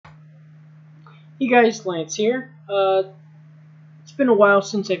Hey guys, Lance here. It's been a while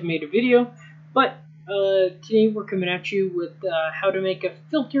since I've made a video, but today we're coming at you with how to make a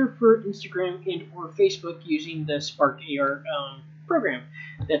filter for Instagram and or Facebook using the Spark AR program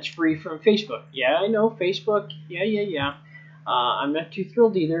that's free from Facebook. Yeah, I know, Facebook. Yeah. I'm not too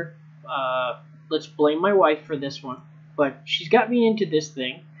thrilled either. Let's blame my wife for this one, but she's got me into this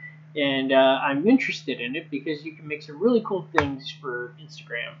thing, and I'm interested in it because you can make some really cool things for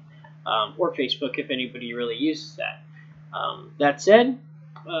Instagram. Or Facebook if anybody really uses that. That said,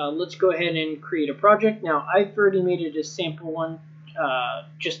 let's go ahead and create a project. Now, I've already made it a sample one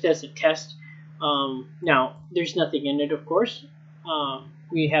just as a test. Now, there's nothing in it, of course.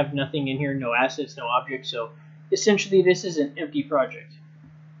 We have nothing in here, no assets, no objects, so essentially this is an empty project.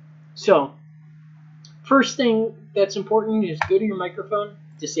 So, first thing that's important is go to your microphone,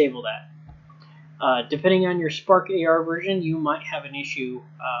 disable that. Depending on your Spark AR version, you might have an issue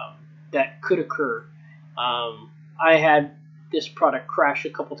that could occur. I had this product crash a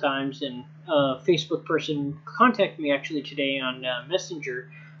couple times, and a Facebook person contacted me actually today on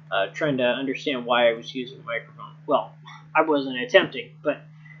Messenger trying to understand why I was using the microphone. Well, I wasn't attempting, but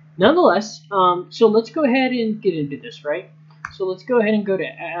nonetheless, so let's go ahead and get into this, right? So let's go ahead and go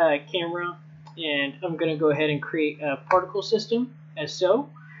to camera, and I'm going to go ahead and create a particle system as so.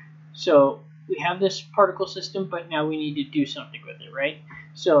 So we have this particle system, but now we need to do something with it, right?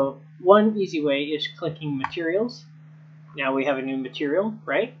 So one easy way is clicking materials. Now we have a new material,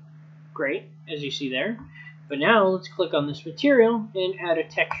 right? Great, as you see there. But now let's click on this material and add a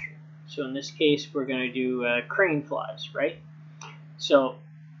texture. So in this case, we're going to do crane flies, right? So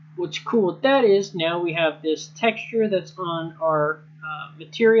what's cool with that is now we have this texture that's on our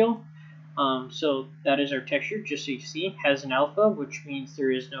material. So that is our texture, just so you see, has an alpha, which means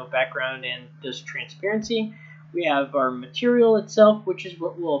there is no background and does transparency. We have our material itself, which is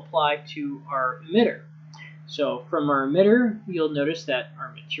what we'll apply to our emitter. So from our emitter, you'll notice that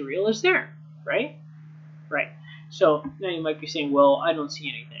our material is there, right? Right. So now you might be saying, well, I don't see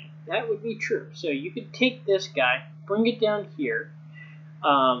anything. That would be true. So you could take this guy, bring it down here,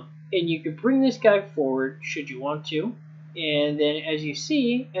 and you could bring this guy forward should you want to. And then as you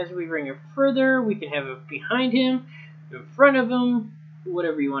see, as we bring it further, we can have it behind him, in front of him,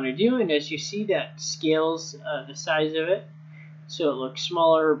 whatever you want to do. And as you see, that scales the size of it, so it looks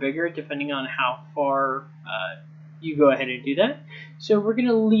smaller or bigger depending on how far you go ahead and do that. So we're going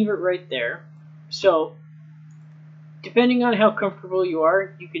to leave it right there. So depending on how comfortable you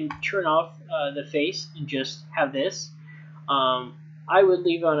are, you can turn off the face and just have this. I would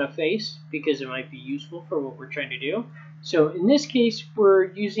leave on a face because it might be useful for what we're trying to do. So in this case, we're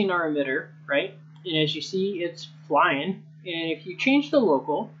using our emitter, right? And as you see, it's flying. And if you change the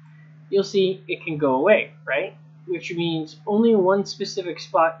local, you'll see it can go away, right? Which means only in one specific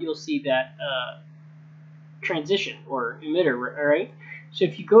spot you'll see that transition or emitter, right? So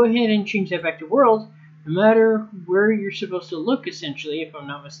if you go ahead and change that back to world, no matter where you're supposed to look, essentially, if I'm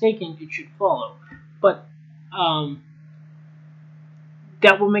not mistaken, it should follow. But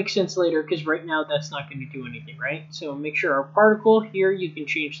that will make sense later because right now that's not going to do anything, right? So make sure our particle here, you can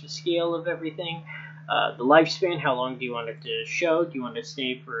change the scale of everything. The lifespan, how long do you want it to show? Do you want it to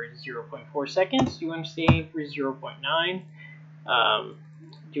stay for 0.4 seconds? Do you want to stay for 0.9?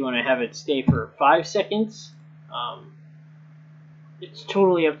 Do you want to have it stay for 5 seconds? It's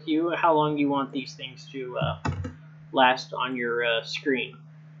totally up to you how long you want these things to last on your screen.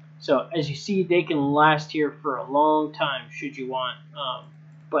 So as you see, they can last here for a long time should you want.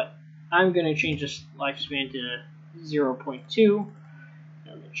 But I'm going to change this lifespan to 0.2.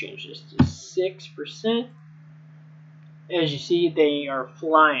 I'm going to change this to 6%. As you see, they are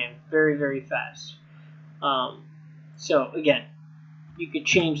flying very, very fast. So again, you could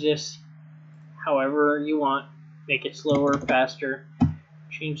change this however you want. Make it slower, faster.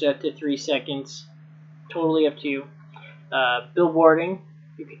 Change that to 3 seconds. Totally up to you. Billboarding,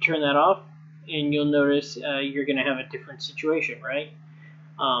 you can turn that off, and you'll notice you're going to have a different situation, right?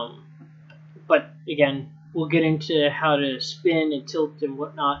 But again, we'll get into how to spin and tilt and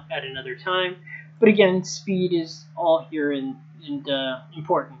whatnot at another time. But again, speed is all here and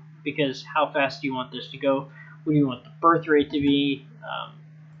important, because how fast do you want this to go? What do you want the birth rate to be?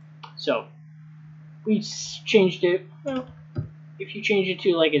 So we changed it. Well, if you change it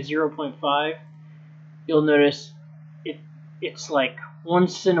to like a 0.5, you'll notice it's like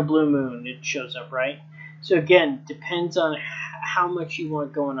once in a blue moon it shows up, right? So again, depends on how much you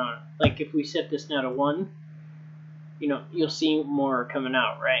want going on. Like if we set this now to 1, you know, you'll see more coming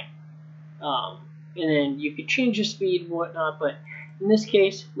out, right? And then you could change the speed and whatnot, but in this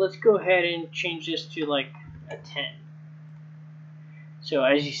case, let's go ahead and change this to like a 10. So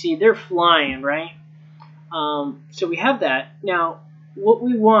as you see, they're flying, right? So we have that. Now, what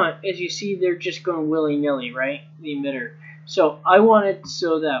we want, as you see, they're just going willy-nilly, right? The emitter. So I want it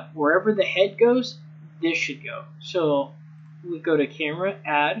so that wherever the head goes, this should go. So we go to camera,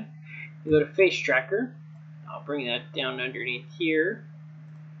 add, we go to face tracker. I'll bring that down underneath here.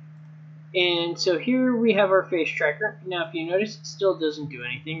 And so here we have our face tracker. Now if you notice, it still doesn't do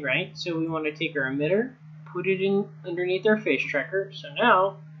anything, right? So we want to take our emitter, put it in underneath our face tracker. So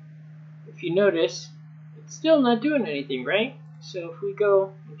now, if you notice, it's still not doing anything, right? So if we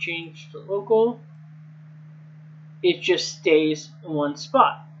go and change to local, it just stays in one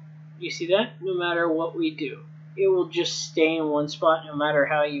spot. You see that? No matter what we do, it will just stay in one spot no matter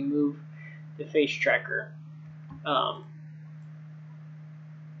how you move the face tracker.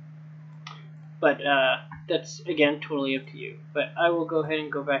 But that's, again, totally up to you. But I will go ahead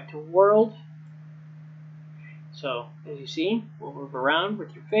and go back to world. So as you see, we'll move around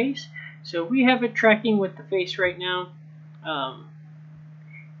with your face. So we have it tracking with the face right now.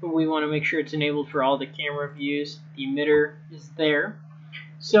 We want to make sure it's enabled for all the camera views. The emitter is there.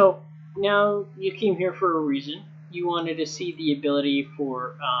 So now you came here for a reason. You wanted to see the ability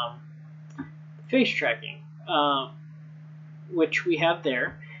for face tracking, which we have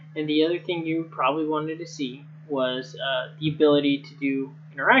there. And the other thing you probably wanted to see was the ability to do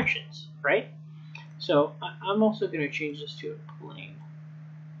interactions, right? So I'm also going to change this to a plane.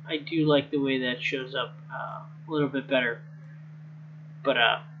 I do like the way that shows up a little bit better. But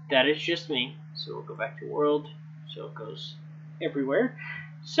that is just me. So we'll go back to world. So it goes everywhere.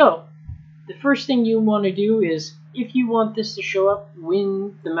 So the first thing you want to do is, if you want this to show up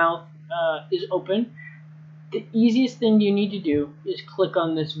when the mouth is open, the easiest thing you need to do is click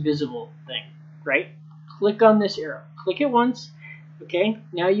on this visible thing, right? Click on this arrow. Click it once. Okay,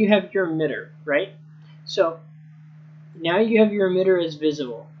 now you have your emitter, right? So now you have your emitter as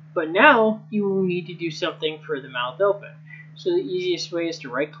visible. But now you will need to do something for the mouth open. So the easiest way is to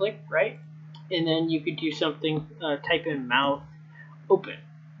right click, right? And then you could do something, type in mouth open.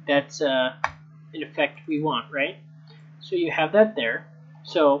 That's an effect we want, right? So you have that there.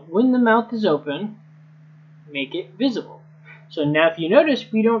 So when the mouth is open, make it visible. So now if you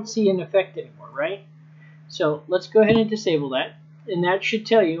notice, we don't see an effect anymore, right? So let's go ahead and disable that. And that should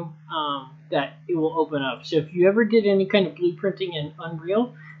tell you that it will open up. So if you ever did any kind of blueprinting in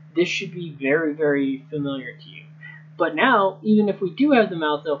Unreal, this should be very, very familiar to you. But now, even if we do have the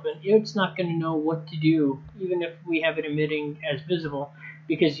mouth open, it's not going to know what to do, even if we have it emitting as visible,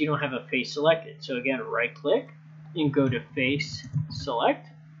 because you don't have a face selected. So again, right click and go to face select,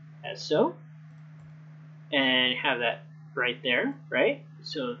 as so, and have that right there, right?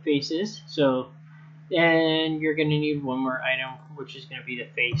 So faces. So then you're going to need one more item, which is going to be the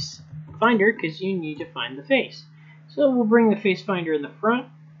face finder, because you need to find the face. So we'll bring the face finder in the front,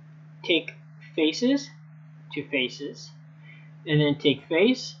 take faces to faces, and then take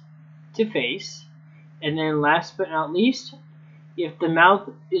face to face, and then last but not least, if the mouth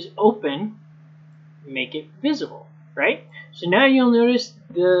is open, make it visible, right? So now you'll notice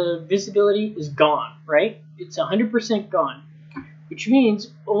the visibility is gone, right? It's 100% gone, which means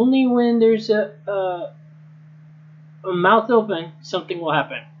only when there's a mouth open, something will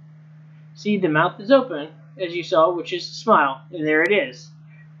happen. See, the mouth is open, as you saw, which is a smile, and there it is,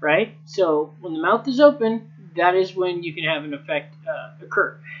 right? So when the mouth is open, that is when you can have an effect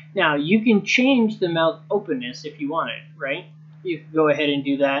occur. Now, you can change the mouth openness if you wanted, right? You can go ahead and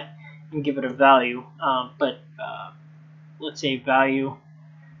do that and give it a value, but let's say value,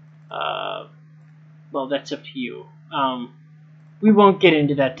 well, that's up to you. We won't get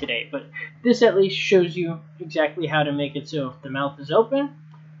into that today, but this at least shows you exactly how to make it so if the mouth is open,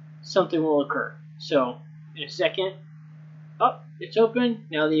 something will occur. So in a second, oh, it's open,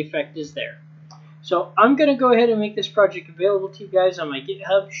 now the effect is there. So I'm going to go ahead and make this project available to you guys on my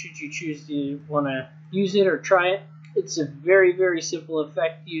GitHub should you choose to want to use it or try it. It's a very, very simple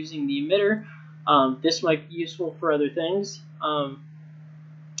effect using the emitter. This might be useful for other things.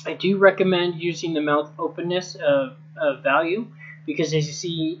 I do recommend using the mouth openness of value, because as you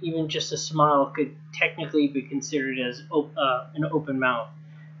see, even just a smile could technically be considered as an open mouth.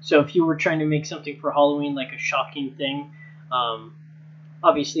 So if you were trying to make something for Halloween, like a shocking thing,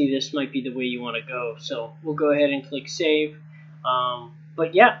 obviously this might be the way you want to go. So we'll go ahead and click save.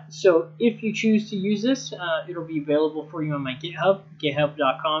 But yeah, so if you choose to use this, it'll be available for you on my GitHub,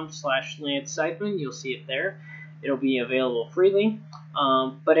 github.com/Lance Seidman. You'll see it there. It'll be available freely.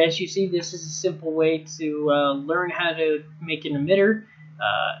 But as you see, this is a simple way to learn how to make an emitter,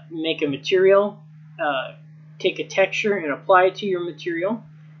 make a material, take a texture and apply it to your material,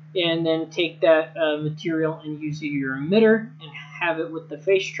 and then take that material and use your emitter and have it with the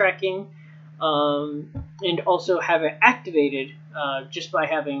face tracking, and also have it activated just by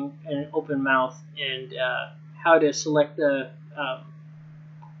having an open mouth, and how to select the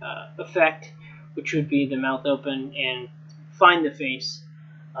effect, which would be the mouth open, and find the face.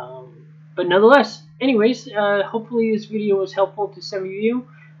 But nonetheless, anyways, hopefully this video was helpful to some of you.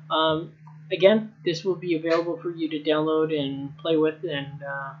 Again, this will be available for you to download and play with, and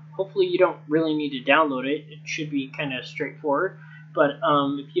hopefully you don't really need to download it. It should be kind of straightforward. But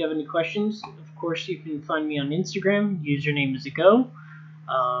if you have any questions, of course, you can find me on Instagram. Username is ago.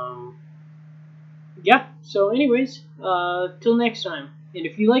 Yeah, so anyways, till next time. And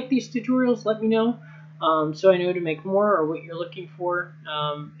if you like these tutorials, let me know, so I know to make more or what you're looking for,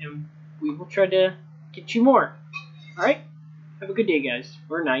 and we will try to get you more. Alright? Have a good day, guys.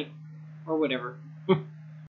 Or night. Or whatever.